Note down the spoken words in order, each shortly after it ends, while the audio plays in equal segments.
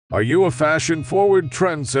Are you a fashion-forward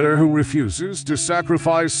trendsetter who refuses to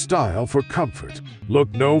sacrifice style for comfort?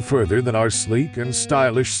 Look no further than our sleek and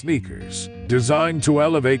stylish sneakers, designed to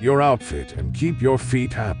elevate your outfit and keep your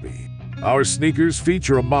feet happy. Our sneakers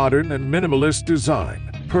feature a modern and minimalist design,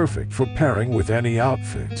 perfect for pairing with any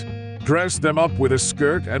outfit. Dress them up with a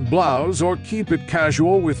skirt and blouse, or keep it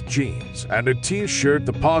casual with jeans and a t-shirt.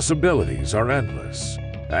 The possibilities are endless.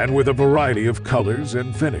 And with a variety of colors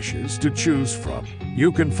and finishes to choose from,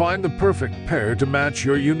 you can find the perfect pair to match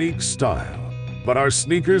your unique style. But our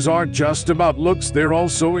sneakers aren't just about looks, they're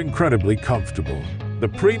also incredibly comfortable. The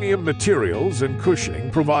premium materials and cushioning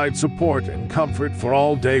provide support and comfort for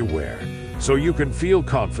all-day wear, so you can feel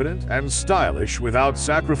confident and stylish without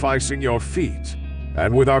sacrificing your feet.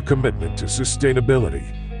 And with our commitment to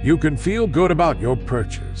sustainability, you can feel good about your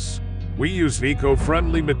purchase. We use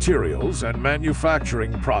eco-friendly materials and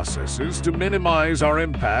manufacturing processes to minimize our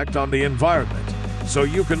impact on the environment, so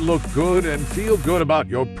you can look good and feel good about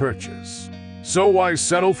your purchase. So why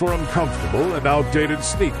settle for uncomfortable and outdated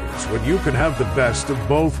sneakers when you can have the best of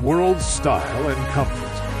both worlds, style and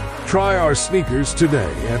comfort? Try our sneakers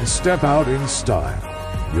today and step out in style.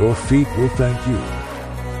 Your feet will thank you.